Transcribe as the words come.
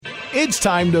It's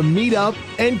time to meet up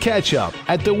and catch up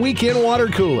at the Weekend Water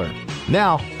Cooler.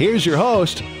 Now, here's your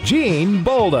host, Gene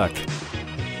Bolduc.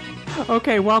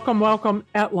 Okay, welcome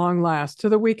at long last to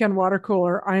the Weekend Water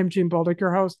Cooler. I am Gene Bolduc,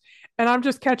 your host, and I'm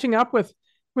just catching up with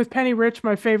Penny Rich,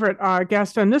 my favorite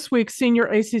guest, on this week's senior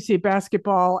ACC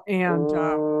basketball and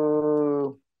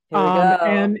here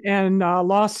we go.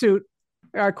 Lawsuit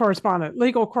correspondent,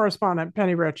 legal correspondent,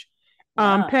 Penny Rich.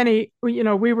 Penny,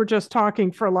 we were just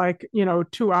talking for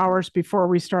 2 hours before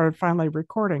we started finally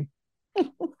recording.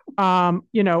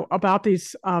 About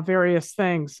these various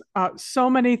things. So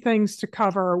many things to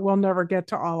cover. We'll never get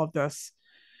to all of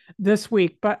this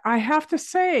week. But I have to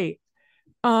say,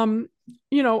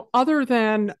 other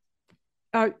than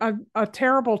a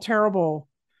terrible, terrible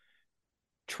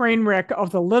train wreck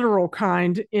of the literal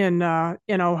kind in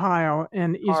Ohio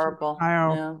and Eastern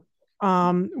Ohio,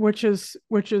 which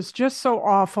is just so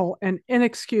awful and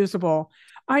inexcusable.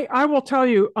 I will tell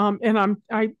you, and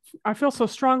I feel so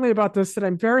strongly about this that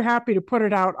I'm very happy to put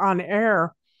it out on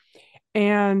air.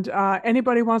 And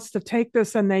anybody wants to take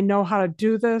this and they know how to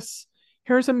do this,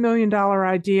 here's $1 million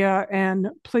idea, and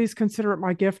please consider it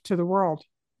my gift to the world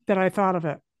that I thought of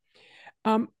it.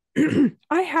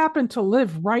 I happen to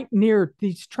live right near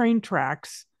these train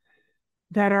tracks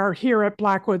that are here at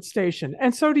Blackwood Station,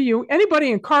 and so do you.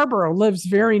 Anybody in Carrboro lives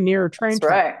very near a train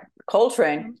track. Right,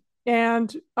 Coltrane.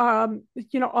 And,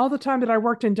 all the time that I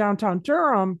worked in downtown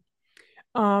Durham,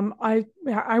 I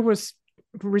was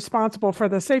responsible for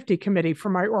the safety committee for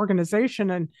my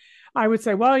organization. And I would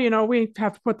say, well, we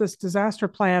have to put this disaster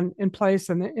plan in place.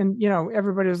 And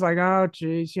everybody was like, oh,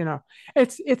 geez,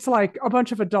 it's like a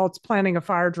bunch of adults planning a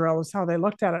fire drill is how they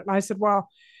looked at it. And I said, well,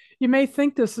 you may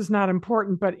think this is not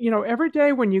important, but, every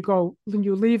day when you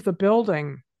leave the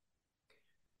building,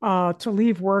 to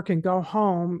leave work and go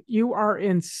home, you are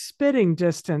in spitting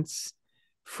distance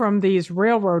from these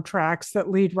railroad tracks that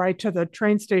lead right to the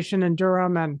train station in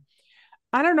Durham. And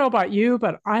I don't know about you,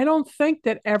 but I don't think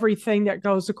that everything that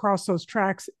goes across those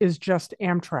tracks is just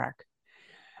Amtrak.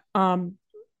 And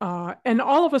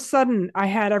all of a sudden, I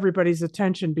had everybody's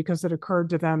attention because it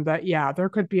occurred to them that, there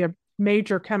could be a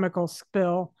major chemical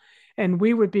spill, and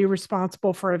we would be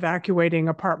responsible for evacuating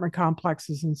apartment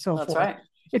complexes and so forth. That's right.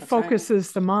 It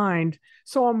focuses the mind.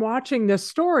 So I'm watching this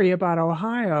story about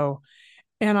Ohio,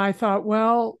 and I thought,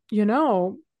 well,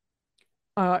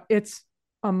 it's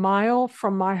a mile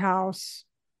from my house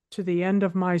to the end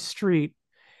of my street.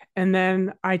 And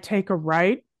then I take a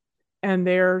right, and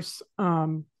there's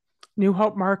New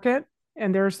Hope Market,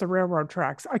 and there's the railroad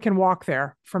tracks. I can walk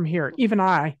there from here. Even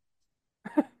I,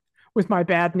 with my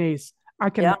bad knees, I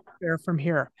can walk there from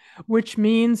here, which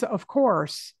means, of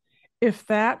course, if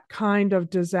that kind of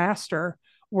disaster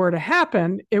were to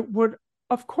happen, it would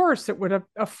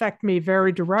affect me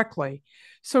very directly.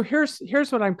 So here's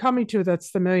what I'm coming to.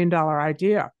 That's the $1 million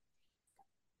idea.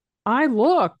 I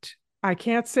looked, I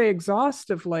can't say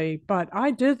exhaustively, but I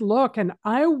did look, and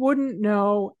I wouldn't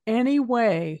know any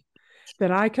way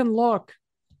that I can look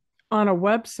on a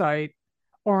website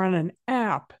or on an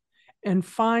app and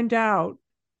find out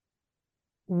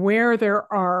where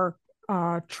there are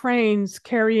trains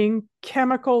carrying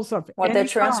chemicals of what they're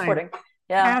transporting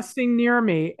passing near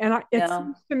me. And it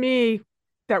seems to me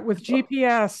that with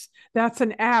GPS, that's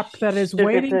an app that is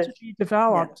waiting to be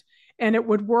developed, and it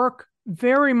would work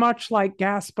very much like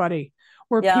Gas Buddy,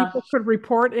 where people could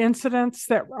report incidents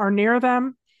that are near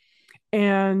them,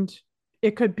 and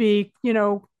it could be,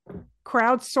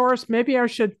 crowdsourced. Maybe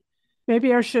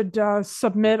I should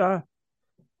submit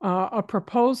a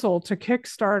proposal to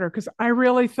Kickstarter, because I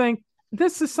really think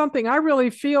this is something I really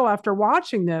feel after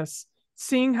watching this,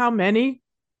 seeing how many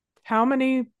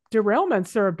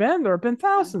derailments there have been. There have been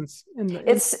thousands.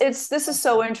 This is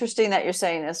so interesting that you're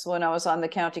saying this. When I was on the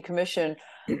county commission,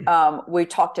 we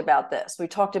talked about this. We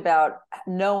talked about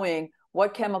knowing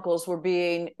what chemicals were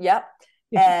being,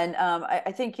 And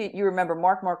I think you remember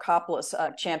Mark Markopoulos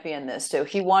championed this too.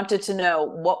 He wanted to know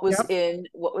what was in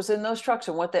those trucks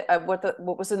and what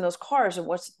was in those cars and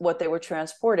what they were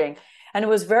transporting. And it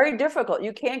was very difficult.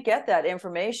 You can't get that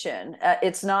information.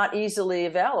 It's not easily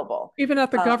available. Even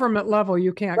at the government level,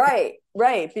 you can't.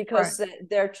 Right, because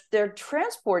they're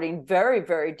transporting very,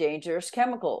 very dangerous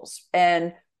chemicals,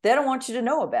 and they don't want you to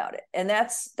know about it. And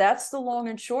that's the long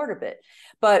and short of it.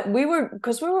 But we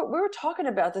were talking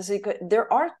about this.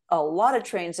 There are a lot of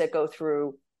trains that go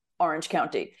through Orange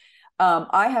County.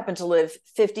 I happen to live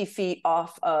 50 feet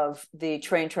off of the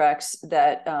train tracks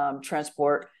that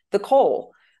transport the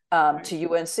coal to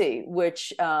UNC,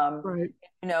 which our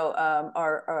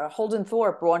Holden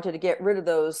Thorpe wanted to get rid of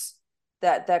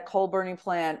that coal burning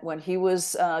plant when he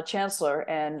was chancellor.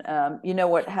 And you know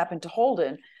what happened to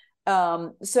Holden?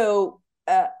 So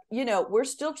we're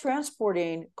still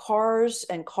transporting cars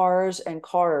and cars and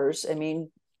cars. I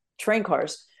mean, train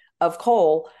cars of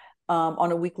coal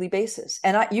on a weekly basis,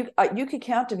 and you could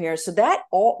count them here. So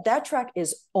that track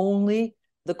is only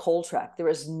the coal track. There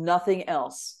is nothing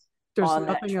else. There's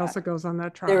nothing else that goes on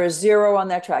that track. There is zero on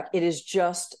that track. It is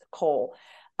just coal.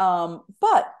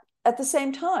 But at the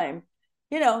same time,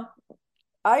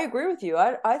 I agree with you.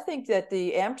 I think that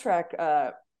the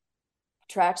Amtrak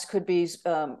tracks could be,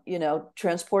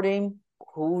 transporting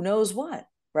who knows what,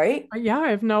 right? Yeah,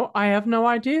 I have no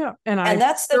idea, and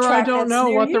that's the track. I don't know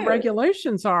what the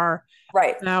regulations are.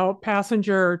 Right now,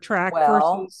 passenger track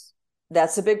versus.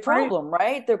 That's a big problem,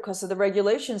 right? Because of the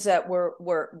regulations that were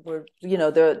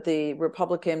the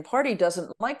Republican Party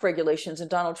doesn't like regulations, and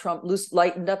Donald Trump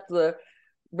lightened up the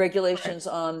regulations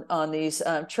on these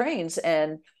trains,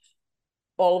 and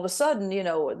all of a sudden,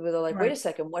 they're like, wait a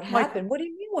second, what happened? What do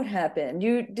you mean what happened?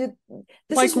 You did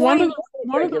this like is one of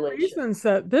the reasons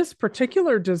that this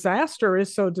particular disaster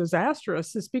is so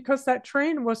disastrous is because that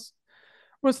train was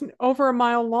over a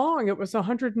mile long. It was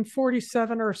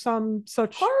 147 or some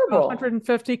such horrible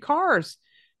 150 cars.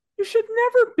 You should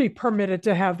never be permitted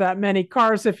to have that many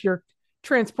cars if you're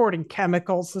transporting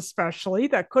chemicals, especially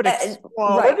that could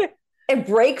explode. Right. It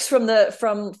breaks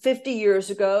from 50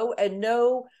 years ago, and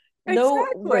no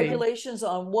regulations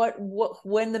on what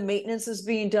when the maintenance is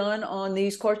being done on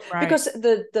these cars, because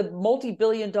the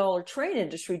multi-billion-dollar train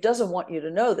industry doesn't want you to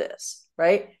know this,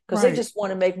 right? Because they just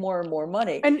want to make more and more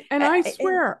money. And I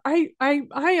swear, I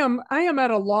am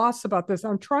at a loss about this.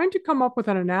 I'm trying to come up with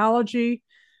an analogy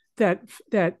that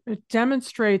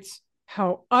demonstrates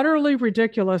how utterly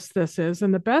ridiculous this is.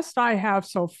 And the best I have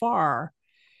so far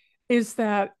is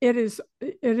that it is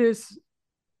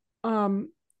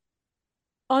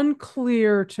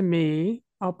unclear to me,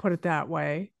 I'll put it that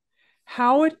way,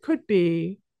 how it could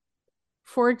be,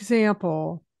 for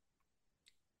example,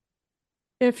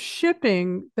 if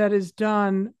shipping that is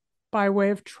done by way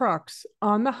of trucks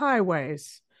on the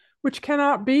highways, which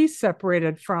cannot be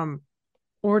separated from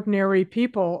ordinary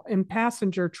people in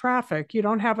passenger traffic, you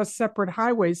don't have a separate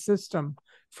highway system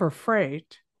for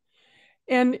freight.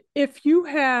 And if you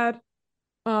had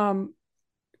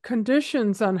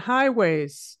conditions on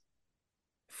highways,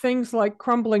 things like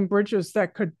crumbling bridges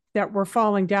that were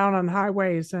falling down on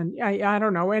highways, and I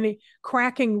don't know, any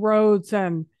cracking roads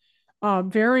and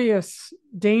various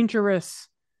dangerous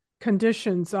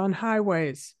conditions on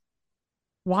highways,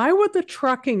 why would the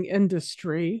trucking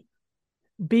industry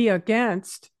be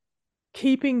against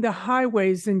keeping the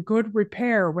highways in good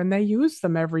repair when they use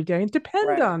them every day and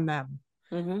depend on them?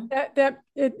 Mm-hmm. That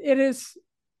it is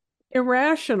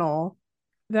irrational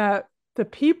that the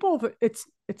people, it's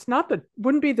not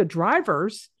wouldn't be the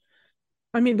drivers.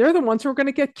 I mean, they're the ones who are going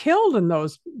to get killed in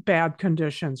those bad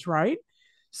conditions, right?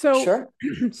 So, sure.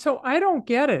 So I don't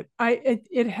get it.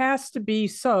 It has to be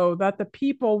so that the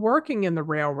people working in the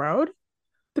railroad,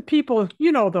 the people,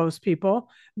 those people,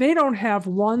 they don't have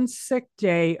one sick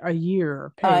day a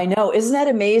year paid. I know. Isn't that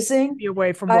amazing? Be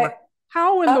away from work.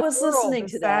 How in the world listening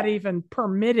is to that even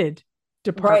permitted?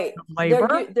 Department of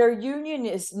Labor. Their union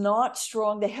is not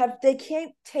strong. They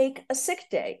can't take a sick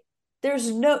day.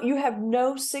 You have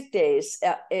no sick days.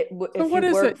 So what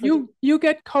is it? You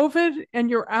get COVID and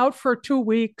you're out for 2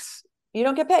 weeks. You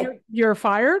don't get paid. You're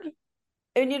fired,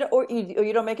 and you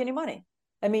don't make any money.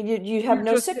 I mean, you have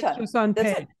no sick time. Just unpaid.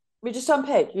 That's it. You're just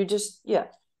unpaid.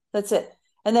 That's it.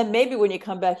 And then maybe when you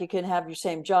come back, you can have your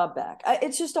same job back.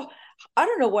 It's just I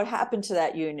don't know what happened to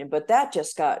that union, but that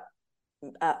just got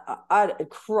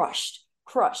crushed.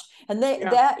 And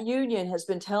that union has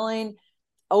been telling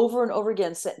over and over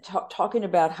again, talking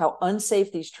about how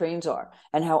unsafe these trains are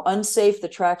and how unsafe the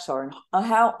tracks are and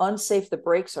how unsafe the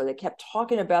brakes are. They kept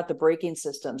talking about the braking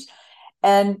systems,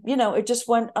 and it just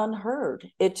went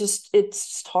unheard.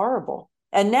 It's horrible.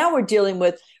 And now we're dealing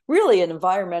with really an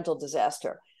environmental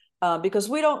disaster. Because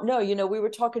we don't know, we were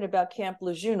talking about Camp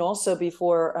Lejeune also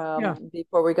before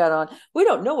we got on. We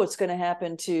don't know what's going to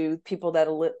happen to people that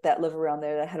live around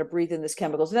there that had to breathe in these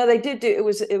chemicals. Now they did it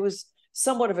was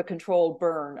somewhat of a controlled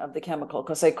burn of the chemical,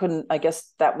 because they couldn't. I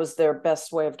guess that was their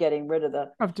best way of getting rid of the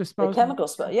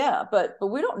chemicals. But but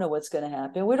we don't know what's going to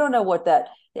happen. We don't know what that.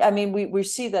 I mean, we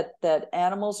see that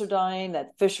animals are dying,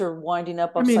 that fish are winding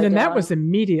up upside down. That was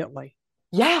immediately.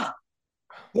 Yeah.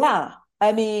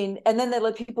 I mean, and then they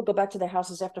let people go back to their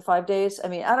houses after 5 days. I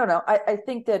mean, I don't know. I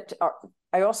think that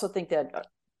I also think that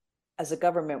as a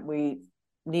government, we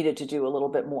needed to do a little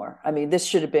bit more. I mean, this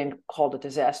should have been called a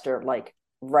disaster like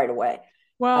right away.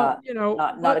 Well,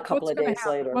 not a couple of days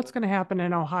later. What's going to happen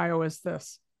in Ohio is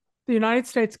this: the United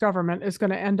States government is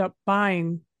going to end up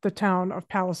buying the town of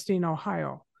Palestine,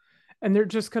 Ohio. And they're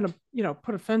just going to,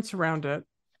 put a fence around it.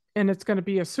 And it's going to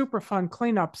be a super fun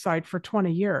cleanup site for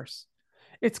 20 years.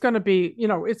 It's going to be,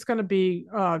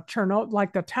 Chernobyl,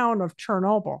 like the town of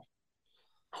Chernobyl.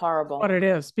 Horrible. What it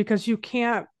is, because you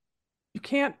can't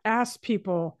ask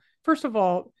people. First of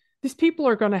all, these people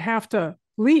are going to have to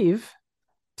leave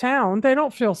town. They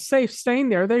don't feel safe staying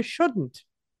there. They shouldn't.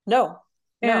 No.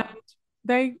 And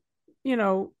they,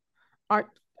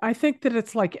 I think that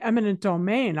it's like eminent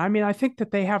domain. I mean, I think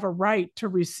that they have a right to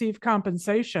receive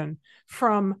compensation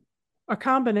from a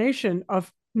combination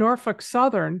of Norfolk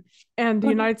Southern and the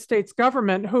United States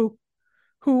government who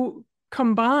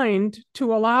combined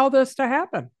to allow this to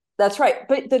happen. That's right.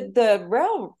 But the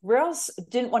rails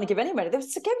didn't want to give any money. They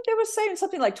were saying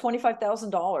something like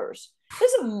 $25,000.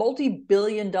 This is a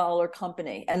multi-billion-dollar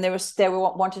company, and they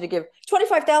wanted to give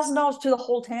 $25,000 to the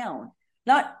whole town,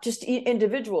 not just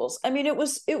individuals. I mean, it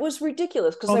was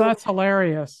ridiculous because that's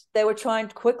hilarious. They were trying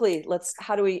quickly. They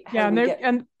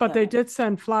did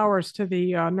send flowers to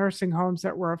the nursing homes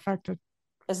that were affected.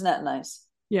 Isn't that nice?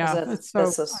 Yeah, it's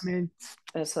so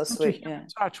sweet. Yeah.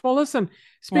 Touch. Well, listen.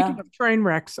 Speaking of train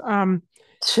wrecks, my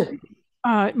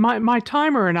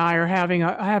timer and I are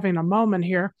having a moment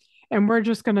here, and we're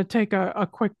just going to take a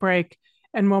quick break.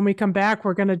 And when we come back,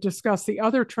 we're going to discuss the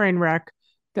other train wreck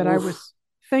that I was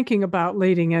thinking about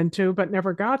leading into, but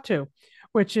never got to,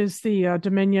 which is the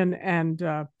Dominion and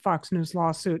Fox News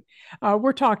lawsuit.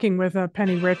 We're talking with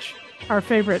Penny Rich, our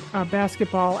favorite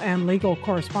basketball and legal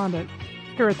correspondent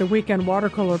here at the Weekend Water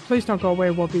Cooler. Please don't go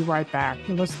away. We'll be right back.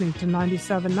 You're listening to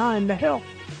 97.9 The Hill.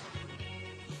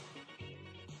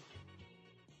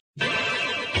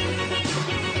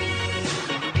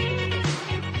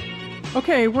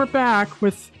 Okay, we're back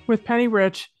with Penny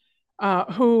Rich,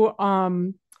 who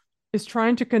is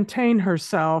trying to contain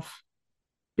herself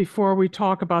before we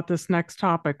talk about this next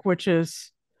topic, which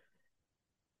is,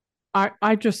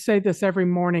 I just say this every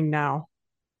morning now.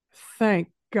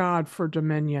 Thank God for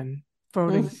Dominion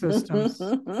voting systems.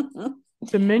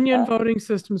 Dominion voting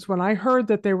systems. When I heard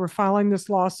that they were filing this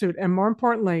lawsuit, and more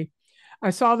importantly, I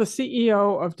saw the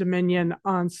CEO of Dominion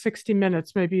on 60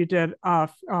 Minutes, maybe you did, a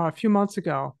few months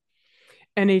ago,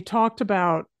 and he talked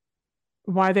about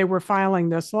why they were filing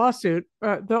this lawsuit.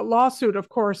 The lawsuit, of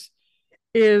course,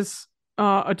 is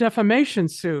a defamation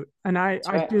suit. And I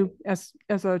do, as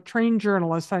a trained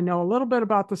journalist, I know a little bit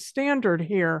about the standard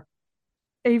here.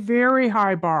 A very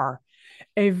high bar,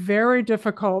 a very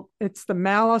difficult, it's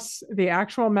the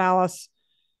actual malice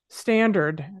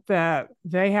standard that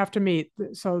they have to meet.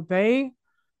 So they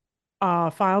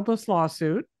filed this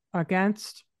lawsuit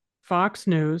against Fox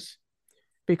News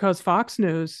because Fox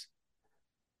News,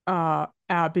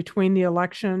 between the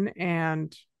election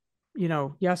and,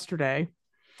 yesterday,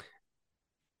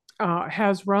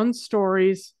 has run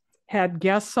stories, had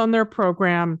guests on their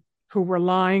program who were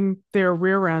lying their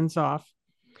rear ends off.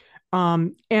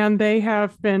 And they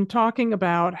have been talking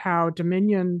about how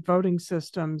Dominion voting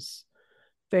systems,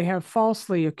 they have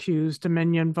falsely accused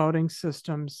Dominion voting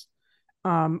systems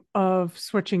of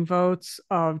switching votes,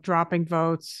 of dropping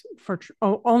votes for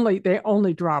they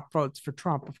only drop votes for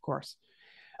Trump, of course.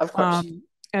 Of course.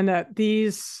 And that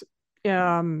these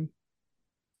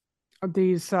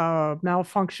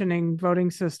malfunctioning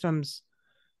voting systems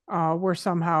were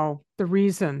somehow the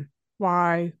reason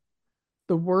why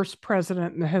the worst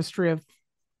president in the history of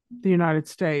the United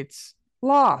States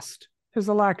lost his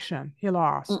election. He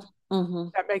lost. Mm-hmm.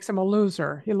 That makes him a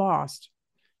loser. He lost.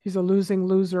 He's a losing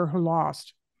loser who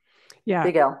lost. Yeah.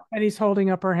 Big L. And he's holding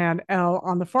up her hand, L,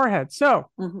 on the forehead. So,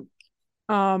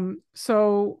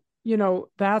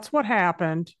 that's what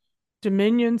happened.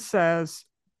 Dominion says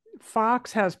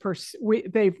Fox has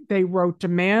they wrote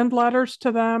demand letters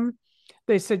to them.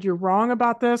 They said, you're wrong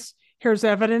about this. Here's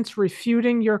evidence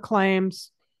refuting your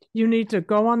claims. You need to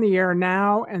go on the air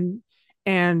now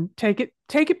and take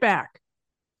it back.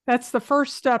 That's the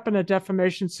first step in a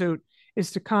defamation suit,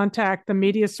 is to contact the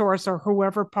media source or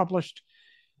whoever published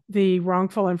the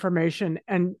wrongful information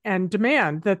and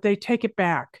demand that they take it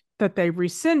back, that they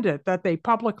rescind it, that they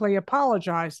publicly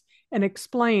apologize and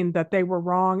explain that they were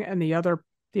wrong and the other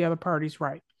party's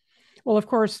right. Well, of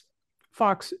course,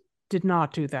 Fox did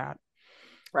not do that.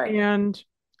 Right. And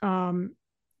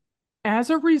as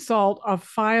a result of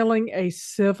filing a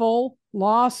civil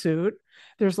lawsuit,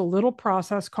 there's a little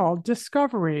process called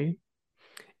discovery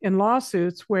in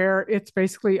lawsuits where it's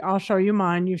basically, I'll show you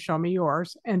mine, you show me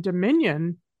yours. And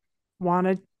Dominion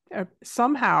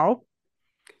somehow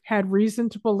had reason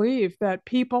to believe that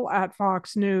people at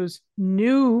Fox News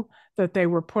knew that they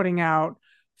were putting out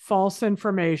false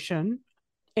information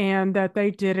and that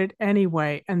they did it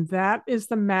anyway. And that is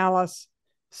the malice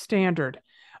standard.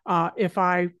 If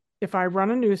I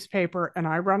run a newspaper and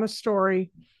I run a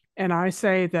story and I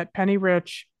say that Penny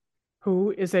Rich,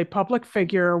 who is a public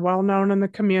figure, well known in the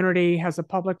community, has a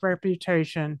public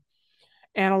reputation,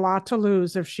 and a lot to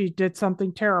lose if she did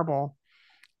something terrible.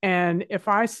 And if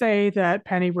I say that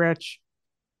Penny Rich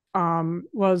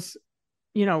was,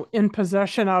 in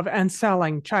possession of and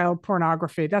selling child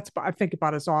pornography, that's, I think,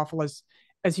 about as awful as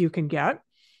you can get.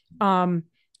 And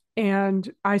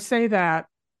I say that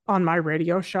on my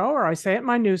radio show, or I say it in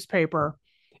my newspaper,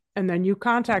 and then you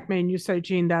contact me and you say,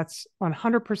 Jean, that's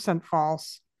 100%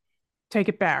 false. Take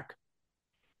it back.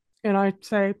 And I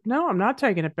say, no, I'm not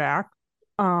taking it back.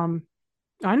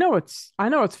 I know it's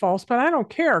false, but I don't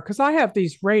care because I have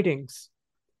these ratings.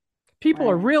 People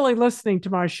are really listening to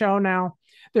my show now.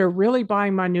 They're really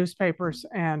buying my newspapers,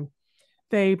 and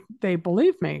they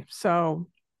believe me. So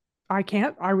I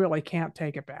really can't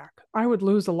take it back. I would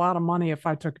lose a lot of money if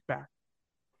I took it back.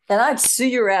 And I'd sue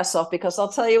your ass off, because I'll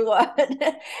tell you what,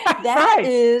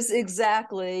 that's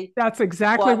exactly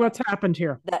what's happened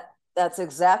here. That's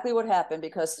exactly what happened,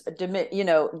 because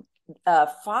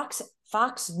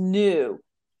Fox knew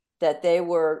that they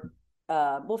were.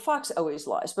 Fox always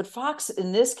lies, but Fox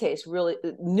in this case really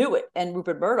knew it. And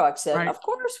Rupert Murdoch said, right. Of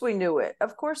course we knew it.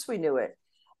 Of course we knew it.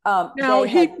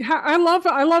 I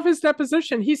love his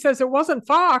deposition. He says it wasn't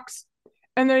Fox.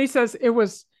 And then he says it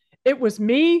was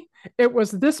me. It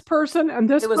was this person and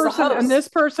this person and this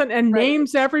person, and right.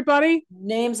 names everybody.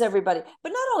 But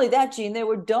not only that, Jean, they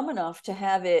were dumb enough to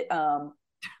have it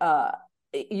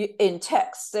in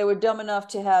text. They were dumb enough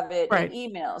to have it right.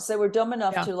 in emails. They were dumb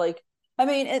enough to I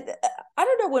mean, I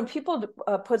don't know, when people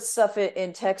put stuff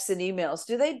in text and emails,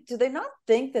 do they not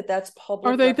think that that's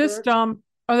public? Are they this dumb?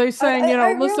 Are they saying,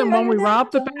 listen, when we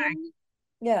rob the bank,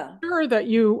 sure that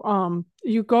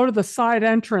you go to the side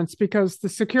entrance because the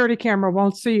security camera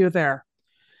won't see you there.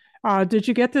 Did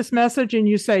you get this message? And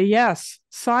you say, yes,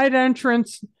 side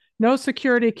entrance, no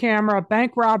security camera,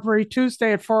 bank robbery,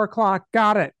 Tuesday at 4:00.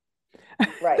 Got it.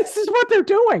 Right. This is what they're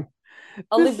doing.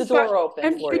 I'll leave the door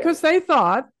open for because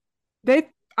you. They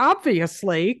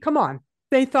obviously, come on,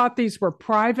 they thought these were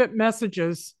private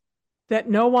messages that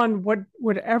no one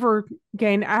would ever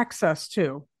gain access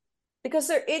to. Because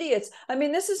they're idiots. I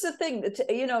mean, this is the thing that,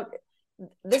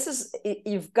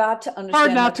 you've got to understand.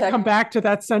 Hard not to come back to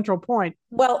that central point.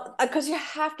 Well, because you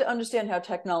have to understand how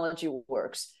technology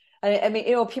works. I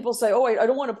mean, people say, oh, I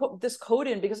don't want to put this code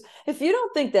in, because if you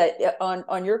don't think that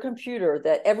on your computer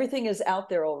that everything is out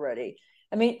there already,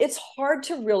 I mean, it's hard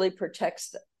to really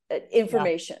protect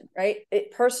information, right?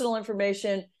 Personal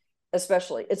information,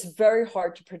 especially, it's very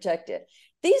hard to protect it.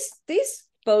 These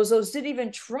bozos didn't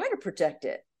even try to protect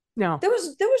it. No, there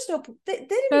was no. They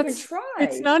didn't even try.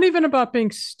 It's not even about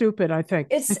being stupid. I think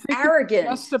it's arrogant.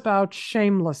 It's just about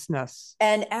shamelessness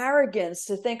and arrogance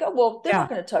to think, oh well, they're not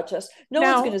going to touch us. No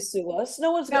one's going to sue us.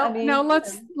 No one's going to. Now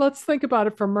let's think about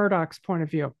it from Murdoch's point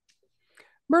of view.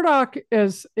 Murdoch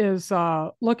is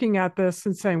looking at this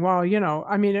and saying, well,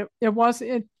 I mean,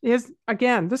 it is,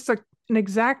 again, this is an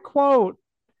exact quote.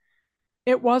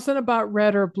 It wasn't about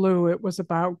red or blue. It was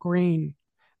about green.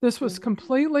 This was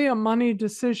completely a money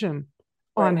decision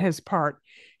on his part.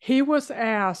 He was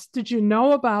asked, did you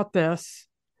know about this?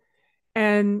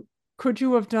 And could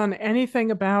you have done anything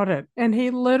about it? And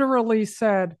he literally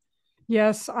said,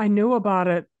 yes, I knew about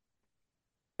it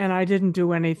and I didn't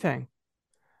do anything.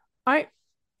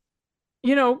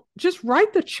 Just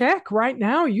write the check right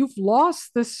now. You've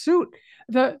lost this suit.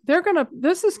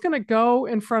 This is going to go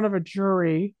in front of a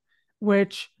jury,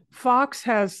 which Fox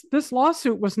has. This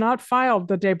lawsuit was not filed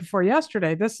the day before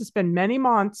yesterday. This has been many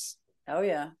months. Oh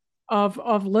yeah.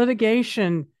 Of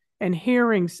litigation and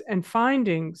hearings and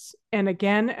findings, and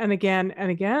again and again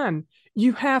and again.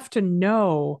 You have to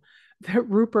know that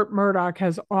Rupert Murdoch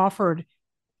has offered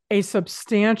a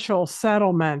substantial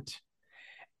settlement,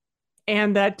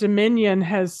 and that Dominion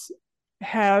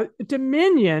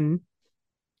Dominion,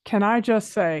 can I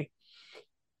just say,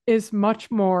 is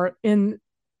much more in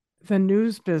the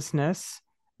news business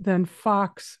than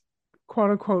Fox,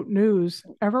 quote unquote, news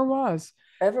ever was.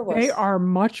 They are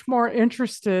much more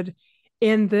interested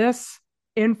in this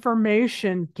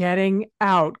information getting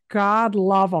out. God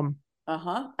love them.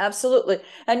 Absolutely.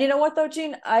 And you know what though,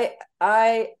 Jean?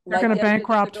 They're going to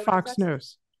bankrupt Fox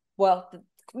News. Well,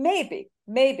 maybe.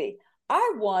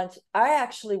 I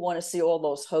actually want to see all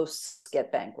those hosts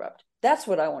get bankrupt. That's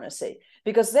what I want to see,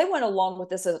 because they went along with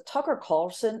this as Tucker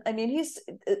Carlson. I mean, he's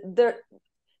there,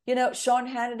 Sean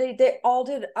Hannity, they all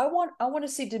did. I want to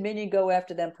see Dominion go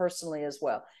after them personally as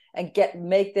well, and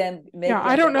make them.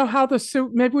 I don't know how the suit,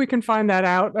 maybe we can find that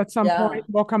out at some point.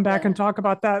 We'll come back and talk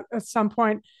about that at some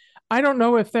point. I don't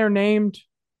know if they're named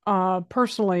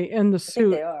personally in the I think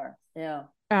suit they are. Yeah.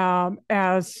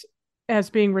 As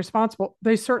being responsible.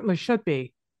 They certainly should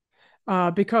be,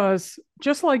 because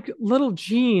just like little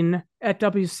Gene at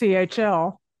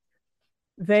WCHL,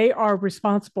 they are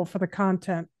responsible for the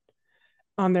content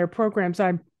on their programs.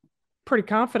 I'm pretty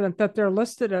confident that they're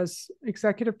listed as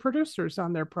executive producers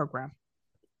on their program.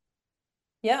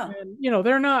 Yeah. And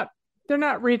they're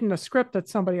not reading a script that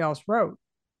somebody else wrote.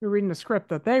 They're reading a script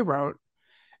that they wrote.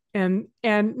 And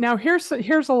now here's a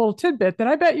little tidbit that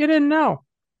I bet you didn't know.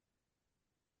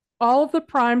 All of the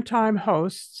primetime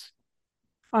hosts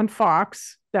on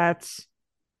Fox, that's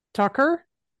Tucker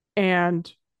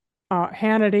and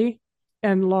Hannity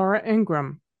and Laura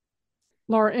Ingraham.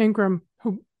 Laura Ingraham,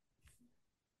 who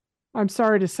I'm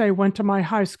sorry to say went to my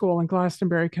high school in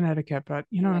Glastonbury, Connecticut, but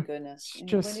Oh my goodness.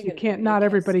 just you can't. Not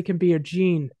everybody can be a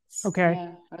Gene. Okay.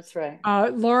 Yeah, that's right.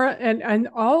 Laura and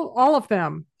all of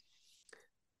them,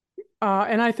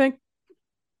 and I think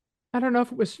I don't know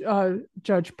if it was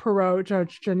Judge Perot,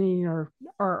 Judge Janine,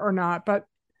 or not, but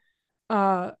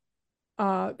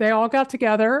they all got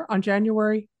together on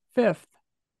January 5th,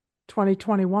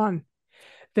 2021.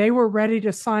 They were ready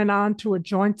to sign on to a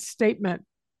joint statement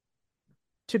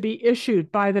to be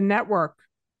issued by the network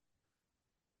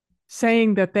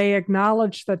saying that they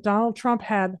acknowledged that Donald Trump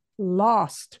had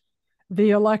lost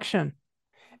the election.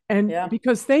 And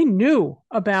because they knew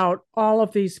about all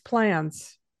of these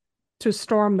plans to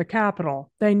storm the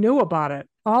Capitol, they knew about it,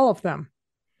 all of them.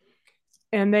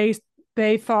 And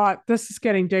they thought this is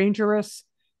getting dangerous.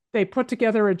 They put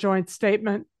together a joint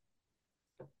statement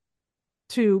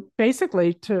to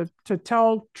basically to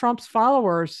tell Trump's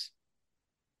followers,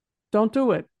 don't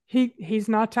do it. He's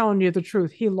not telling you the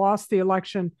truth. He lost the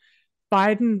election.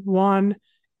 Biden won,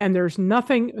 and there's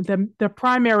nothing. The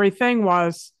primary thing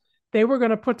was they were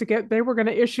going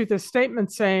to issue this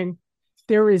statement saying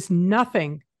there is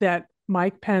nothing that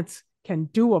Mike Pence can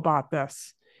do about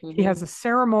this. Mm-hmm. He has a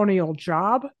ceremonial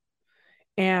job,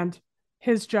 and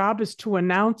his job is to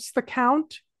announce the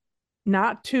count,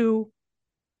 not to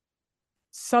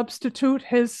substitute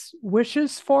his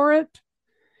wishes for it.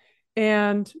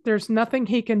 And there's nothing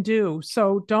he can do.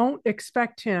 So don't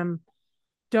expect him.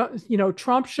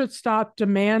 Trump should stop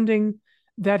demanding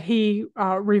that he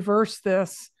reverse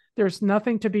this. There's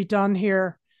nothing to be done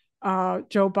here.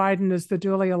 Joe Biden is the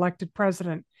duly elected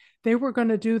president. They were going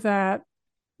to do that,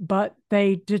 but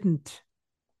they didn't.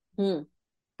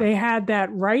 They had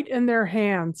that right in their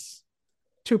hands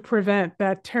to prevent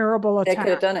that terrible attack. They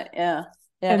could have done it, yeah.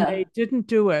 And they didn't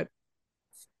do it.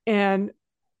 And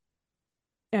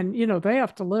they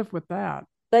have to live with that.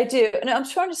 They do. And I'm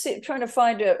trying to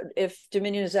find if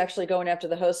Dominion is actually going after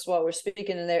the hosts while we're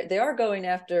speaking. And they are going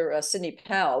after Sidney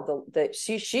Powell.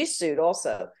 She sued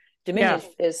also. Dominion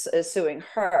is suing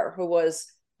her, who was,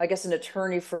 I guess, an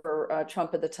attorney for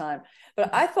Trump at the time.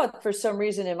 But I thought for some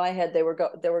reason in my head they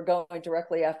were going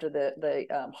directly after the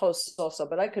hosts also,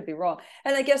 but I could be wrong.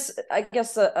 And I guess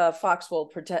Fox will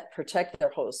protect their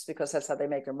hosts because that's how they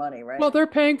make their money, right? Well, they're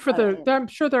paying for I'm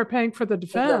sure they're paying for the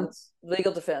defense,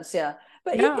 legal defense, yeah.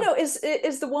 But is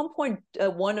the 1.1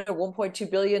 or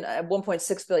 1.2 billion,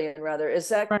 1.6 billion rather, is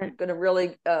that going to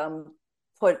really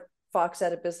put Fox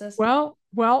out of business? Well,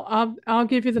 I'll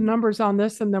give you the numbers on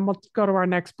this, and then we'll go to our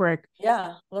next break.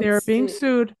 Yeah, they're being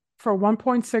sued for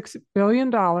 $1.6 billion,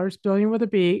 billion with a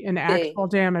B, in actual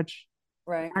damage.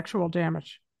 Right. Actual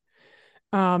damage.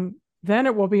 Then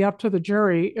it will be up to the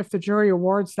jury if the jury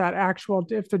awards that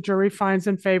if the jury finds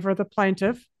in favor of the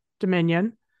plaintiff,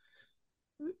 Dominion,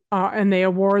 and they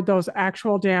award those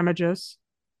actual damages.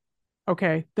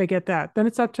 Okay, they get that. Then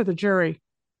it's up to the jury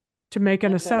to make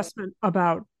an assessment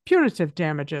about punitive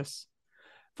damages.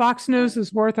 Fox News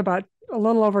is worth about a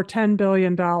little over $10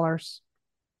 billion.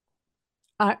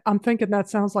 I'm thinking that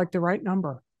sounds like the right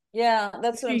number. Yeah,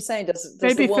 that's what I'm saying. Does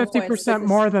maybe 50%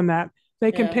 more than that.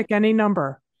 They can pick any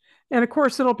number. And of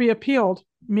course, it'll be appealed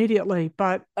immediately.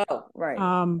 But but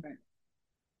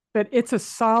it's a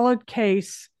solid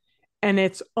case, and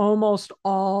it's almost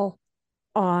all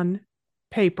on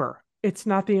paper. It's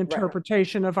not the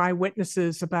interpretation of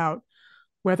eyewitnesses about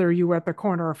whether you were at the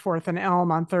corner of 4th and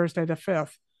Elm on Thursday the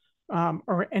 5th,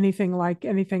 or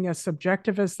anything as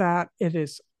subjective as that. It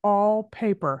is all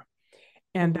paper.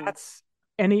 And that's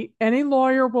any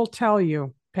lawyer will tell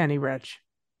you, Penny Rich,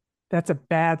 that's a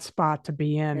bad spot to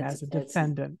be in as a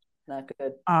defendant. Not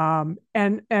good. And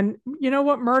you know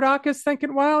what Murdoch is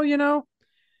thinking? Well,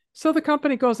 so the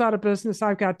company goes out of business.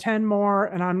 I've got 10 more,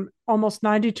 and I'm almost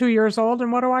 92 years old.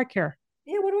 And what do I care?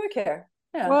 Yeah, what do I care?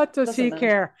 Yeah, what does he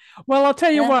care? Well, I'll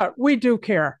tell you what, we do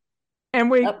care. And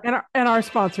our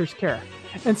sponsors care.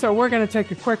 And so we're going to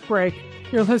take a quick break.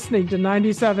 You're listening to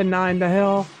 97.9 The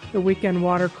Hill, the Weekend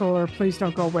Water Cooler. Please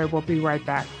don't go away. We'll be right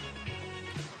back.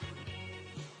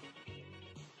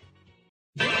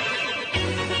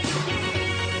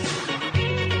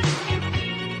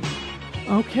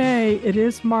 Okay, it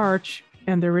is March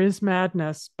and there is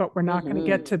madness, but we're not going to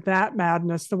get to that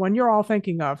madness, the one you're all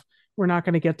thinking of. We're not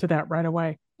going to get to that right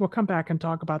away. We'll come back and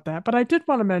talk about that. But I did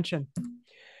want to mention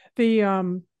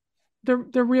the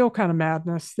real kind of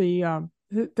madness,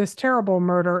 this terrible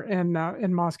murder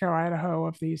in Moscow, Idaho,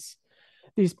 of these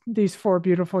four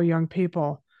beautiful young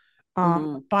people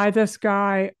by this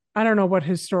guy. I don't know what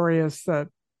his story is. The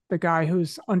guy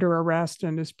who's under arrest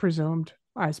and is presumed,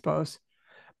 I suppose,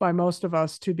 by most of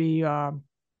us to be the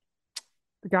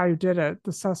guy who did it,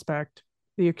 the suspect,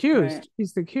 the accused. Right.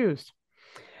 He's the accused.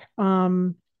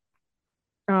 That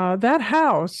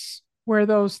house where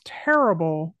those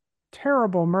terrible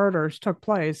murders took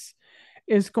place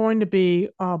is going to be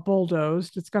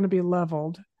bulldozed. It's going to be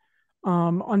leveled.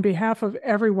 On behalf of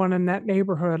everyone in that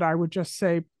neighborhood, I would just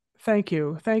say thank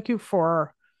you. Thank you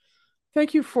for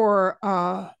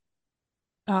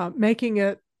making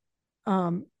it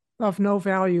of no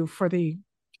value for the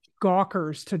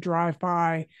gawkers to drive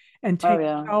by and take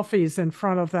selfies in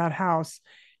front of that house.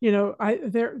 You know,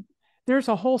 there's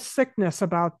a whole sickness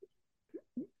about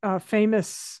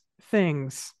famous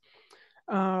things,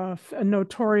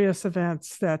 notorious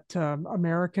events that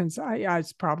Americans,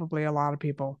 it's probably a lot of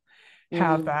people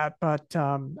have that, but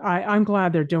I'm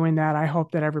glad they're doing that. I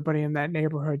hope that everybody in that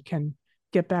neighborhood can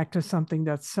get back to something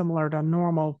that's similar to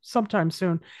normal sometime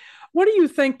soon. What do you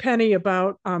think, Penny,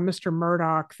 about Mr.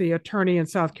 Murdaugh, the attorney in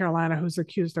South Carolina who's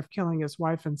accused of killing his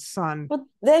wife and son? Well,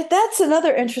 that's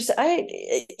another interesting.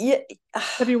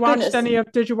 Have you watched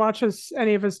did you watch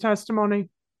any of his testimony?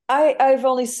 I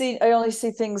only see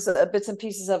things, bits and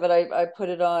pieces of it. I put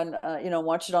it on,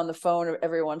 watch it on the phone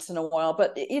every once in a while.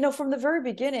 But, from the very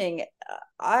beginning,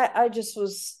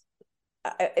 it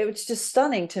was just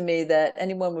stunning to me that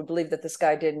anyone would believe that this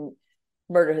guy didn't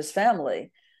murder his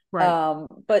family. Right.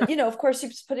 But of course, he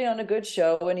was putting on a good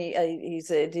show, and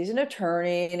he's an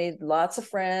attorney, and he had lots of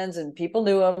friends, and people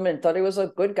knew him and thought he was a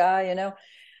good guy,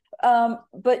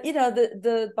 But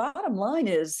the bottom line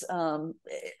is,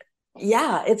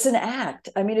 it's an act.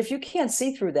 I mean, if you can't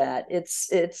see through that, it's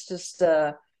just.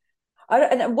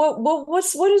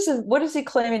 What is he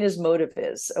claiming his motive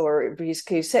is? Or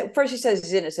first he says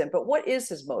he's innocent, but what is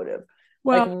his motive?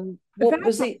 Well,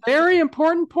 that's a very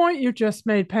important point you just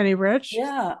made, Penny Rich.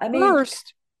 Yeah, I mean,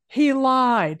 first he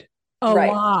lied a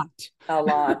lot,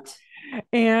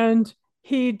 and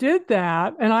he did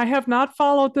that. And I have not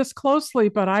followed this closely,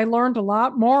 but I learned a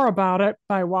lot more about it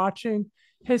by watching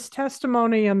his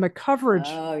testimony and the coverage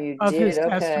of his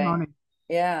testimony.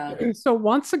 Yeah. So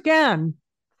once again,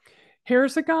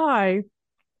 here's a guy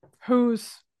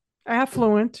who's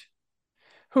affluent,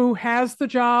 who has the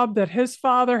job that his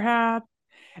father had,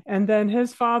 and then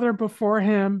his father before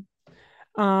him,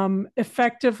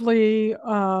 effectively,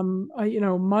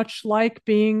 much like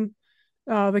being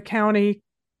the county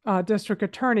district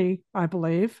attorney, I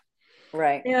believe.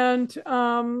 Right. And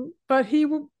but he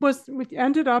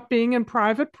ended up being in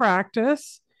private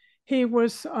practice. He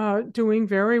was doing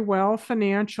very well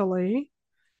financially.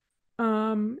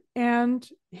 And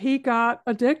he got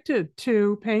addicted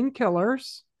to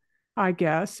painkillers. I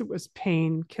guess it was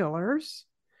painkillers.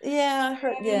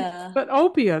 Yeah. But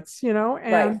opiates,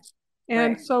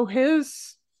 and so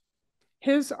his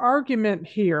argument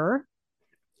here,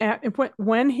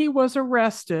 when he was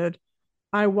arrested,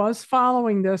 I was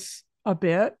following this a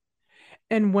bit.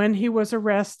 And when he was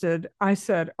arrested, I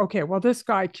said, okay, well, this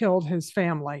guy killed his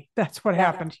family. That's what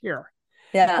happened here.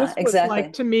 Yeah, this was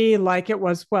exactly. To me, it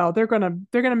was, well, they're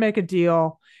gonna make a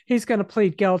deal. He's gonna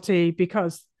plead guilty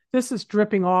because this is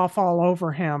dripping off all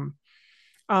over him.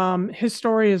 His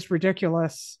story is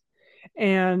ridiculous,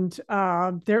 and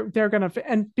they're gonna.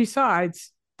 And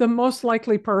besides, the most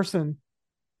likely person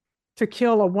to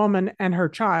kill a woman and her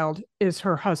child is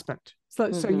her husband.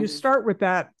 So you start with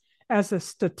that as a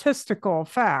statistical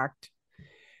fact.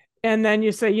 And then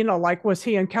you say, was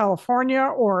he in California,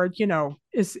 or,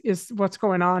 is what's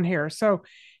going on here? So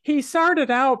he started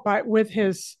out with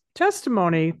his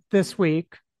testimony this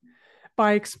week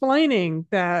by explaining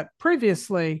that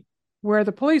previously, where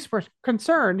the police were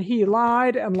concerned, he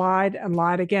lied and lied and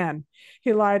lied again.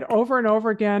 He lied over and over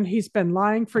again. He's been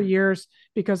lying for years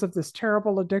because of this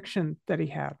terrible addiction that he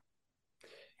had.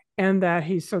 And that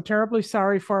he's so terribly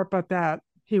sorry for it, but that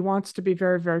he wants to be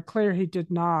very, very clear. He did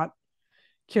not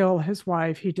kill his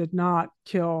wife. He did not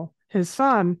kill his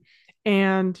son.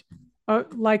 And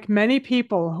like many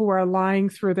people who are lying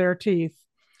through their teeth,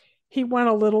 he went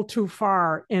a little too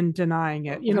far in denying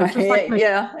it. You know, just like Right.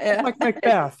 Yeah. just Yeah. like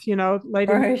Macbeth. You know,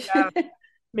 Lady Right. Macbeth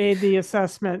made the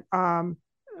assessment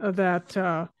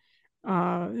that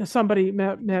somebody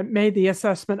made the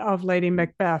assessment of Lady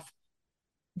Macbeth.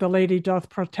 The lady doth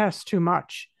protest too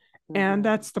much, and Mhm.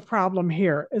 that's the problem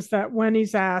here. Is that when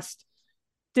he's asked,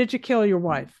 "Did you kill your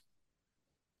wife?"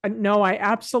 No, I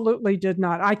absolutely did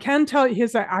not. I can tell you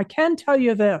his. I can tell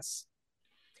you this.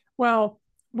 Well,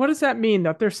 what does that mean?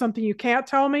 That there's something you can't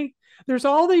tell me? There's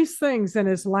all these things in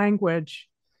his language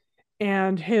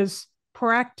and his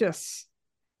practice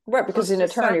Right, of because he's an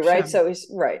attorney, right? deception. So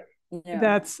he's right.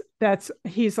 Yeah. That's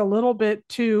he's a little bit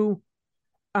too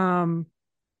um,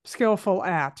 skillful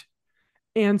at.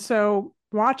 And so,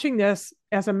 watching this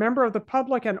as a member of the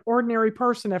public, an ordinary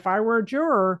person, if I were a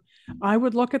juror, I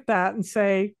would look at that and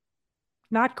say,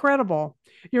 not credible.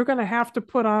 You're going to have to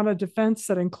put on a defense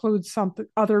that includes some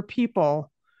other people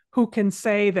who can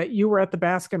say that you were at the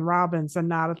Baskin Robbins and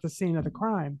not at the scene of the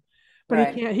crime. But he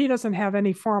Right. can't. He doesn't have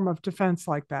any form of defense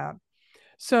like that.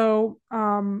 So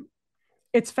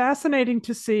it's fascinating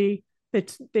to see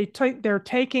that they're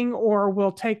taking, or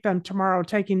will take them tomorrow,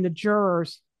 taking the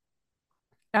jurors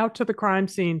out to the crime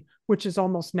scene, which is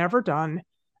almost never done.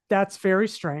 That's very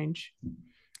strange.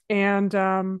 And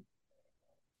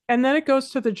then it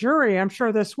goes to the jury, I'm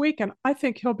sure, this week, and I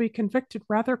think he'll be convicted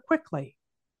rather quickly.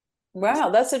 Wow,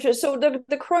 that's interesting. So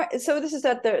the crime. So this is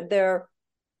at their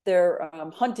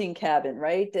hunting cabin,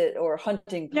 right? Or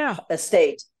hunting Yeah,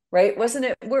 estate, right? Wasn't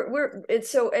it? We're it's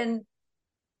so and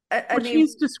I which mean,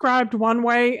 he's described one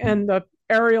way, and the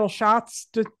aerial shots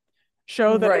to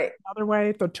show that it's right. another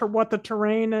way. What the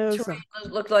terrain is, Terrain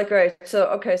and looked like right. So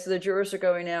okay, so the jurors are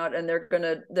going out and they're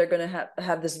gonna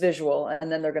have this visual, and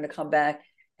then they're gonna come back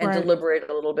and right. deliberate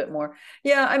a little bit more.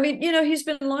 Yeah, I mean, he's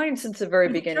been lying since the very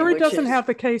The beginning, jury which doesn't is have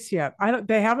the case yet. I don't.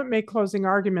 They haven't made closing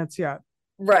arguments yet.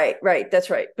 right, right. That's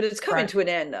right. But it's coming Right. to an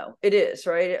end, though. It is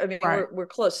right. I mean, Right. we're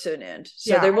close to an end,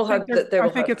 so Yeah, they will have they I will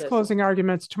think have it's this closing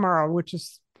arguments tomorrow, which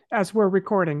is as we're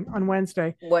recording on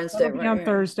Wednesday. Wednesday, That'll be right? on Right.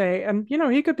 Thursday, and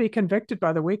he could be convicted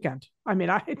by the weekend. I mean,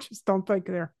 I just don't think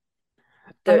they're.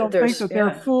 I There, don't think there's that they're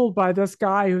yeah. fooled by this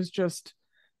guy who's just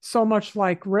so much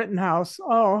like Rittenhouse.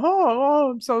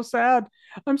 Oh, I'm so sad.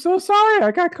 I'm so sorry.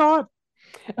 I got caught.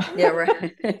 Yeah,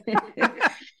 right.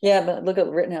 Yeah, but look at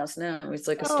Rittenhouse now. He's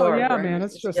like a Oh star, yeah, right? man,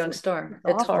 He's a young star.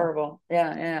 it's It's awful. horrible.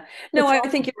 Yeah, yeah. No, It's I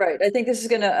think awful. you're right. I think this is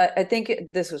gonna. I think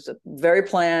this was very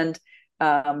planned.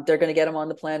 They're going to get him on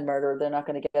the planned murder. They're not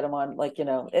going to get him on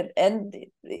and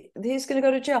he's going to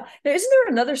go to jail. Now, isn't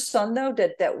there another son though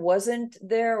that wasn't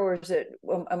there, or is it?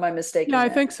 Am I Yeah, mistaking I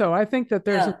that? think so. I think that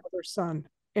there's Yeah. another son,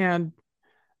 and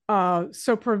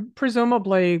so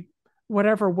presumably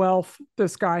whatever wealth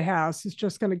this guy has is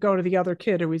just going to go to the other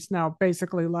kid who he's now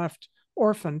basically left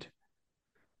orphaned.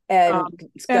 And Um,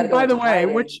 it's got to and go by the into way,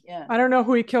 hiding. which Yeah. I don't know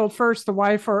who he killed first, the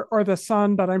wife or the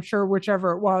son, but I'm sure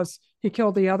whichever it was, he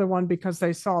killed the other one because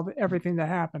they saw everything that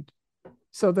happened.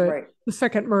 So Right. the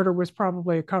second murder was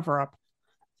probably a cover up,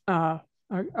 a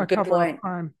Good cover up point.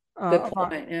 crime. Good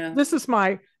point. Yeah. This is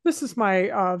my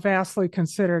vastly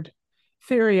considered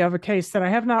theory of a case that I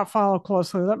have not followed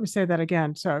closely. Let me say that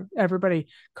again. So everybody,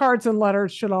 cards and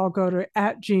letters should all go to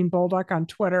at Gene Bolduc on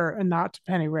Twitter and not to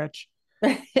Penny Rich.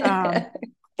 Um,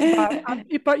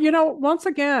 but once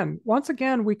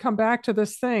again, we come back to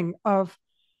this thing of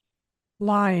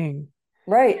lying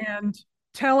Right. and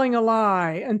telling a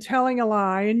lie and telling a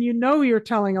lie, and you're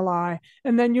telling a lie,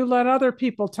 and then you let other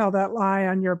people tell that lie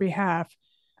on your behalf,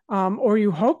 or you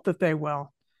hope that they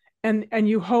will, and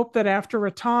you hope that after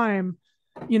a time,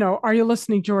 are you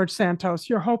listening, George Santos?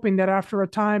 You're hoping that after a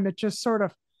time, it just sort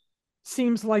of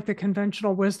seems like the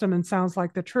conventional wisdom and sounds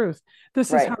like the truth.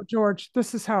 Right.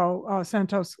 This is how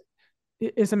Santos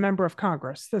is a member of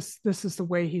Congress. This is the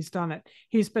way he's done it.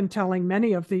 He's been telling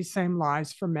many of these same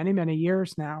lies for many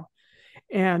years now,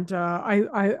 and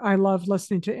I love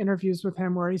listening to interviews with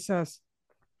him where he says,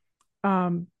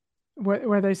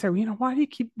 where they say, why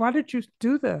did you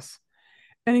do this?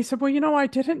 And he said, well, I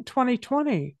did it in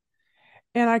 2020,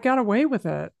 and I got away with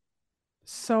it,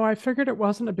 so I figured it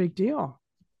wasn't a big deal.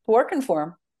 Working for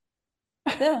him.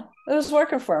 Yeah, it was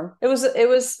working for him. It was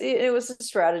a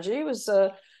strategy. It was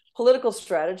a political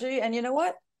strategy, and you know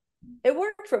what? It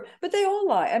worked for him. But they all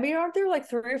lie. I mean, aren't there like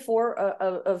three or four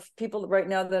of people right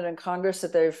now that are in Congress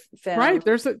that they've Right.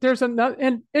 found? There's another,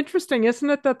 and interesting, isn't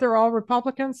it, that they're all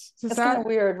Republicans? That's kind of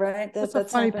weird, right? That's a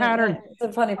That's funny happening. pattern. It's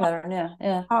a funny pattern. Yeah,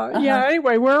 yeah. Yeah. Uh-huh.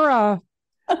 Anyway,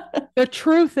 the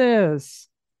truth is,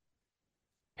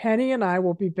 Penny and I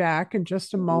will be back in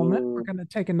just a moment. We're Ooh. going to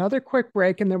take another quick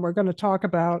break, and then we're going to talk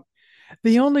about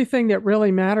The only thing that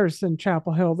really matters in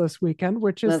Chapel Hill this weekend,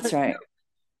 which is That's that right.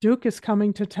 Duke is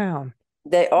coming to town.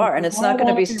 They And are, and we it's all not going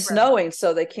to want be to be ready. snowing,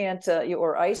 so they can't,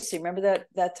 or icy. Remember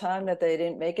that time that they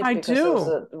didn't make it I because there was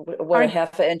do. a I,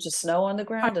 half an inch of snow on the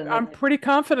ground, and I'm then pretty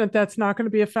confident that's not going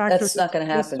to be a factor that's not going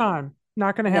to this happen. time.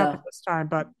 Not going to happen No, this time.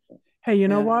 But hey, you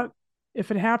know yeah, what?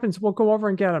 If it happens, we'll go over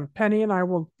and get them. Penny and I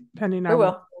we will go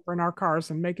will. over in our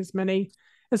cars and make as many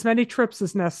trips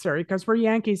as necessary because we're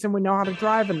Yankees and we know how to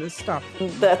drive in this stuff.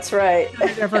 That's right. Should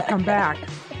it ever come back?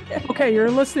 Okay,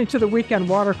 you're listening to the Weekend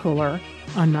Water Cooler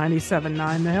on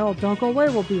 97.9 The Hill. Don't go away.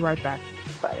 We'll be right back.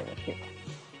 Bye.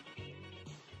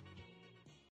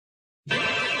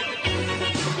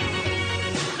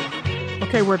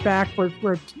 Okay, we're back. We're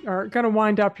going to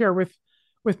wind up here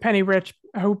with Penny Rich,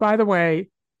 who, by the way,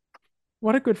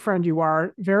 what a good friend you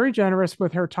are. Very generous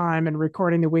with her time and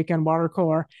recording the Weekend Water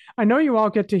Cooler. I know you all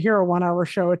get to hear a 1 hour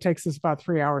show. It takes us about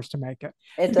 3 hours to make it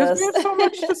It because we does. have so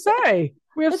much to say.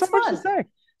 We have so It's much to fun. say.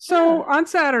 So Yeah, on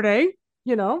Saturday,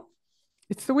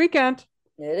 it's the weekend.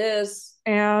 it is.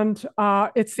 And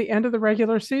it's the end of the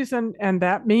regular season. And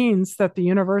that means that the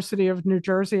University of New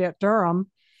Jersey at Durham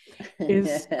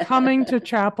is coming to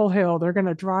Chapel Hill. They're going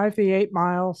to drive the 8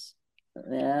 miles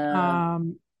Yeah.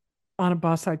 on a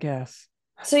bus, I guess.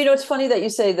 So it's funny that you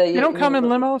say that They don't come in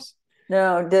limos.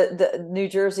 no, the New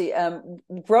Jersey.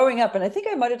 Growing up, and I think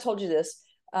I might have told you this.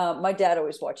 My dad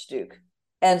always watched Duke,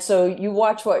 and so you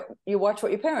watch what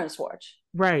your parents watch,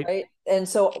 Right. right? And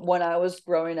so when I was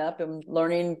growing up and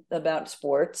learning about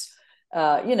sports,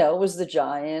 it was the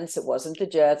Giants, it wasn't the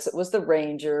Jets, it was the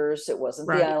Rangers, it wasn't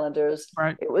the Right. Islanders,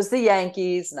 Right. it was the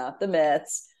Yankees, not the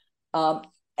Mets.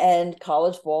 And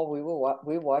college ball,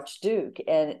 we watched Duke,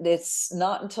 and it's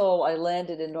not until I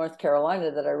landed in North Carolina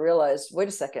that I realized, wait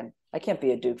a second, I can't be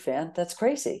a Duke fan. That's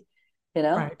crazy.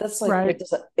 Right. That's like Right.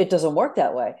 it doesn't work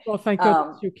that way. Well, thank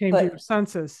goodness you came to your But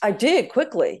senses. I did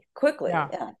quickly.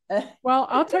 Yeah. Yeah. Well,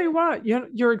 I'll tell you what,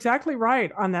 you're exactly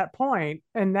right on that point.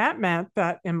 And that meant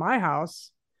that in my house,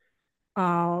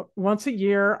 once a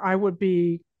year, I would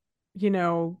be,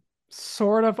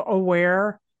 sort of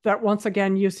aware that once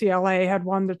again, UCLA had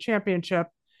won the championship.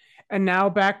 And now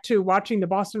back to watching the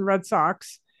Boston Red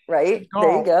Sox Right.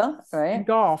 There you go. Right.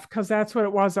 golf, because that's what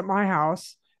it was at my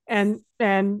house. And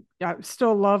I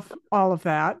still love all of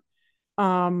that.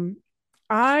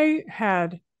 I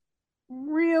had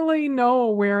really no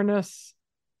awareness.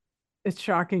 It's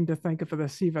shocking to think of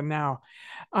this even now.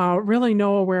 Really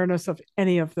no awareness of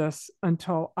any of this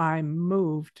until I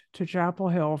moved to Chapel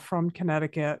Hill from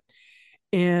Connecticut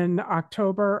in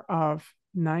October of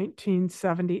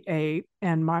 1978.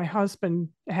 And my husband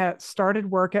had started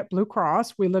work at Blue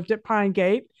Cross. We lived at Pine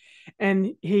Gate,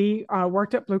 and he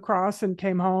worked at Blue Cross and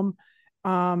came home,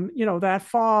 that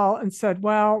fall and said,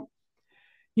 well,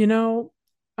 you know,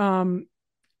 um,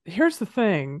 here's the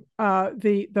thing.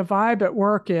 The vibe at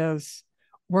work is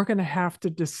we're going to have to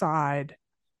decide,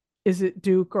 is it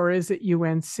Duke or is it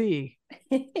UNC?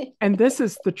 And this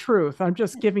is the truth. I'm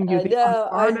just giving you I the know.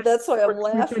 unvarnished That's why I'm truth.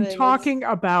 We've been laughing. talking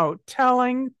about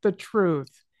telling the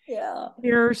truth. Yeah.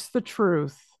 Here's the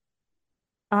truth.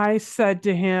 I said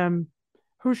to him,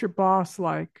 who's your boss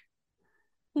like?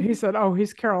 He said, oh,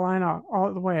 he's Carolina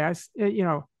all the way.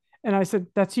 And I said,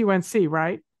 that's UNC,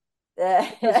 right?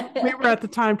 We were at the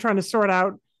time trying to sort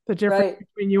out the difference Right.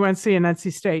 between UNC and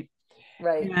NC State.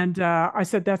 Right. And I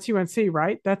said, that's UNC,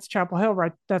 right? That's Chapel Hill,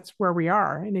 right? That's where we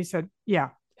are. And he said, yeah,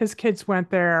 his kids went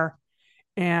there.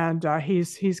 And I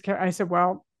said,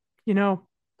 well,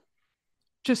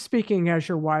 just speaking as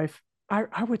your wife,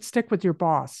 I would stick with your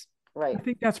boss. Right. I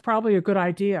think that's probably a good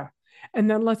idea. And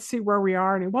then let's see where we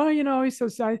are. And he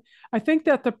says, I think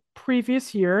that the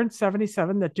previous year in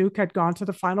 77, that Duke had gone to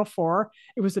the Final Four.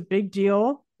 It was a big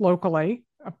deal locally.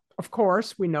 Of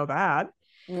course, we know that.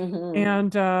 Mm-hmm.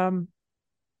 And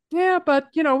yeah, but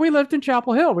we lived in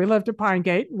Chapel Hill. We lived at Pine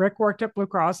Gate. Rick worked at Blue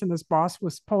Cross, and his boss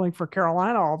was pulling for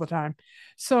Carolina all the time.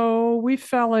 So we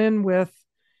fell in with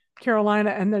Carolina.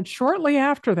 And then shortly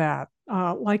after that,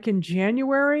 like in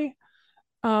January,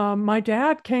 my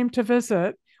dad came to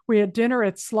visit. We had dinner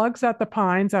at Slugs at the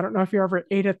Pines. I don't know if you ever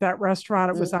ate at that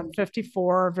restaurant. It was on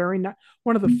 54,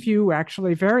 one of the few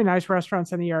actually very nice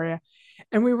restaurants in the area.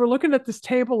 And we were looking at this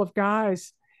table of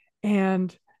guys,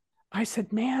 and I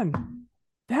said, man,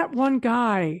 that one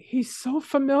guy, he's so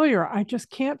familiar. I just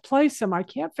can't place him. I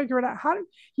can't figure it out. How do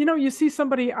you see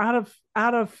somebody out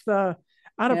of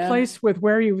place with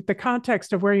the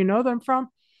context of where you know them from?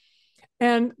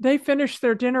 And they finished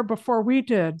their dinner before we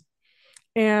did.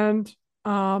 And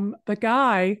the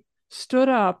guy stood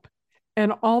up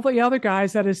and all the other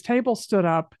guys at his table stood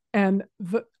up, and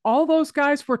all those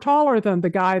guys were taller than the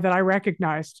guy that I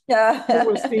recognized. Yeah. It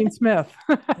was Dean Smith.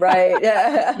 Right.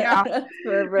 Yeah. Yeah.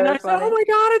 Very And I funny. said, oh my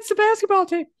God, it's the basketball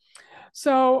team.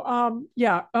 So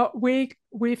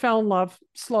we fell in love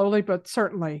slowly but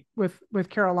certainly with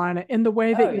Carolina in the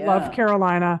way that you love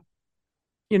Carolina,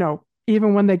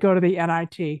 even when they go to the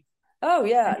NIT. Oh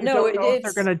yeah. No,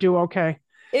 they're going to do okay.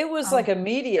 It was like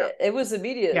immediate. It was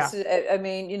immediate. Yeah. I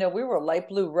mean, we were light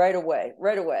blue right away.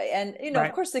 And, right.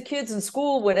 Of course the kids in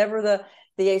school, whenever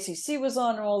the ACC was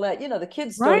on and all that, the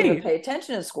kids don't even pay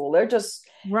attention in school. They're just.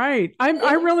 Right.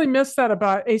 I really miss that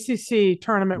about ACC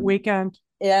tournament weekend.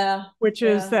 Yeah. Which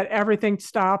is that everything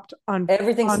stopped on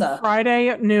stopped. Friday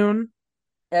at noon.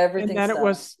 Everything. And then it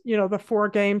was, the 4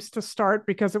 games to start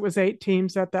because it was 8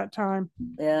 teams at that time.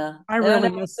 Yeah. I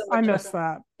miss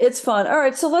that. It's fun. All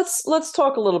right. So let's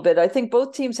talk a little bit. I think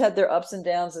both teams had their ups and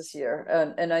downs this year.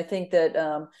 And I think that,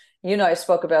 you and I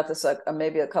spoke about this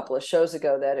maybe a couple of shows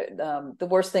ago, that the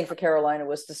worst thing for Carolina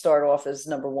was to start off as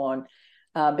number 1.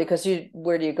 Because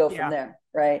where do you go from there,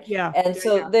 right? Yeah. And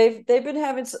so they've been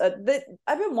having.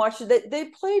 I've been watching. They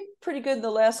played pretty good in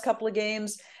the last couple of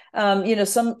games.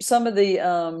 Some of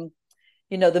the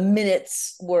the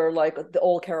minutes were like the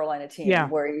old Carolina team,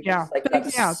 where you just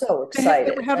so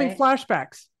excited. They were having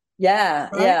flashbacks. Yeah,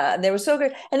 right? Yeah, and they were so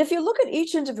good. And if you look at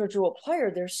each individual player,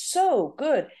 they're so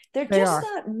good. They're just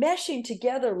not meshing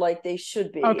together like they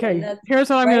should be. Okay, here's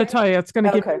what I'm going to tell you. It's going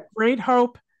to give you great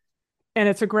hope. And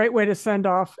it's a great way to send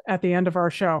off at the end of our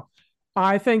show.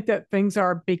 I think that things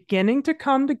are beginning to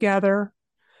come together,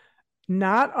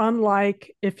 not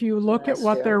unlike if you look at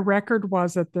what their record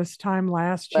was at this time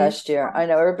last year. I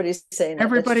know everybody's saying that.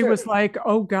 Everybody was like,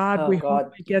 oh God, we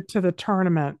hope we get to the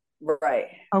tournament. Right.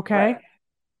 Okay. Right.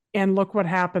 And look what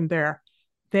happened there.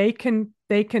 They can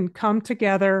come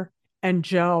together and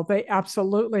gel. They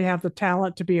absolutely have the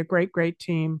talent to be a great, great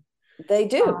team. They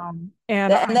do.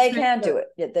 And they can do it.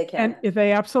 Yeah, they can. And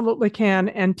they absolutely can.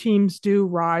 And teams do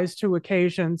rise to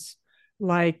occasions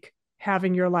like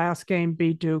having your last game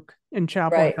be Duke in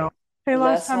Chapel Hill. Hey,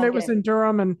 last time it was in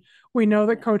Durham, and we know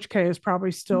that Coach K is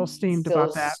probably still steamed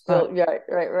about that. Right.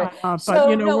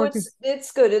 But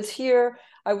it's good. It's here.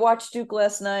 I watched Duke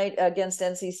last night against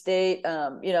NC State.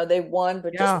 They won,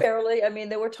 but just barely. I mean,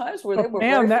 there were times where they were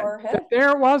very far ahead. There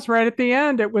it was right at the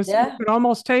end. It was you could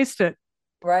almost taste it.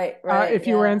 Right. If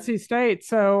you were NC State.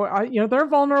 So, they're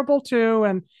vulnerable too.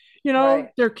 And,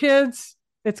 they're kids.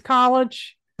 It's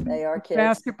college. They are kids.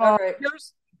 Basketball. Right.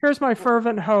 Here's my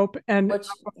fervent hope. And what's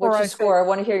your score? I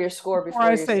want to hear your score before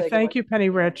I say thank you, Penny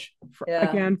Rich,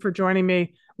 again for joining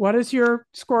me. What is your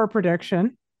score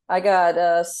prediction? I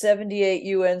got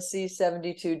 78 UNC,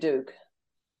 72 Duke.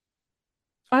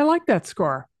 I like that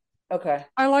score. Okay.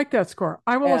 I like that score.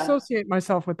 I will associate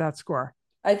myself with that score.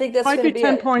 I think that's might be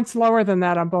 10 points lower than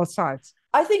that on both sides.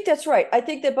 I think that's right. I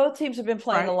think that both teams have been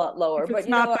playing a lot lower. If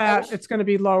it's it's going to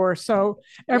be lower. So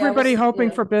everybody hoping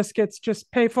for biscuits,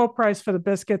 just pay full price for the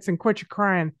biscuits and quit your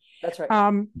crying. That's right.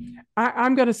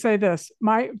 I'm going to say this.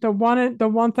 The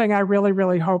one thing I really,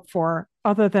 really hope for,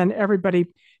 other than everybody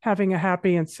having a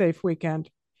happy and safe weekend,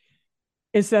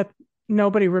 is that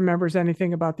nobody remembers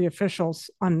anything about the officials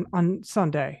on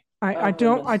Sunday. I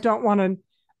don't want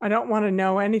to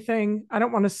know anything. I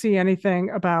don't want to see anything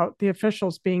about the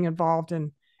officials being involved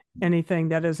in anything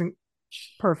that isn't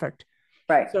perfect.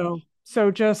 Right.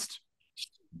 So just,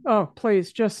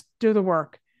 please just do the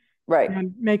work. Right.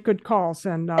 And make good calls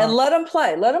and let them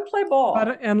play. Let them play ball.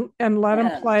 Let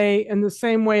them play in the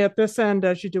same way at this end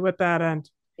as you do at that end.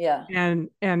 Yeah.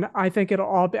 And I think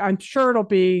I'm sure it'll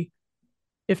be,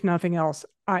 if nothing else,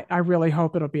 I really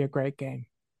hope it'll be a great game.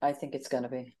 I think it's going to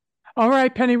be. All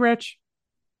right, Penny Rich.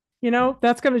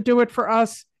 That's going to do it for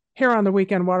us here on the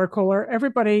Weekend Water Cooler.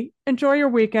 Everybody, enjoy your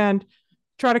weekend.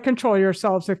 Try to control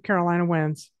yourselves if Carolina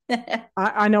wins.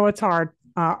 I know it's hard.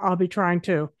 I'll be trying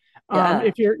to.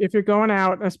 If you're going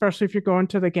out, especially if you're going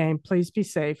to the game, please be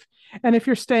safe. And if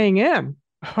you're staying in,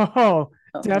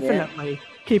 definitely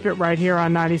keep it right here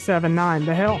on 97.9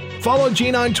 The Hill. Follow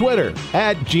Gene on Twitter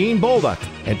 @Gene Bolduc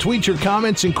and tweet your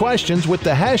comments and questions with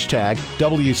the hashtag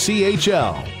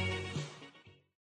WCHL.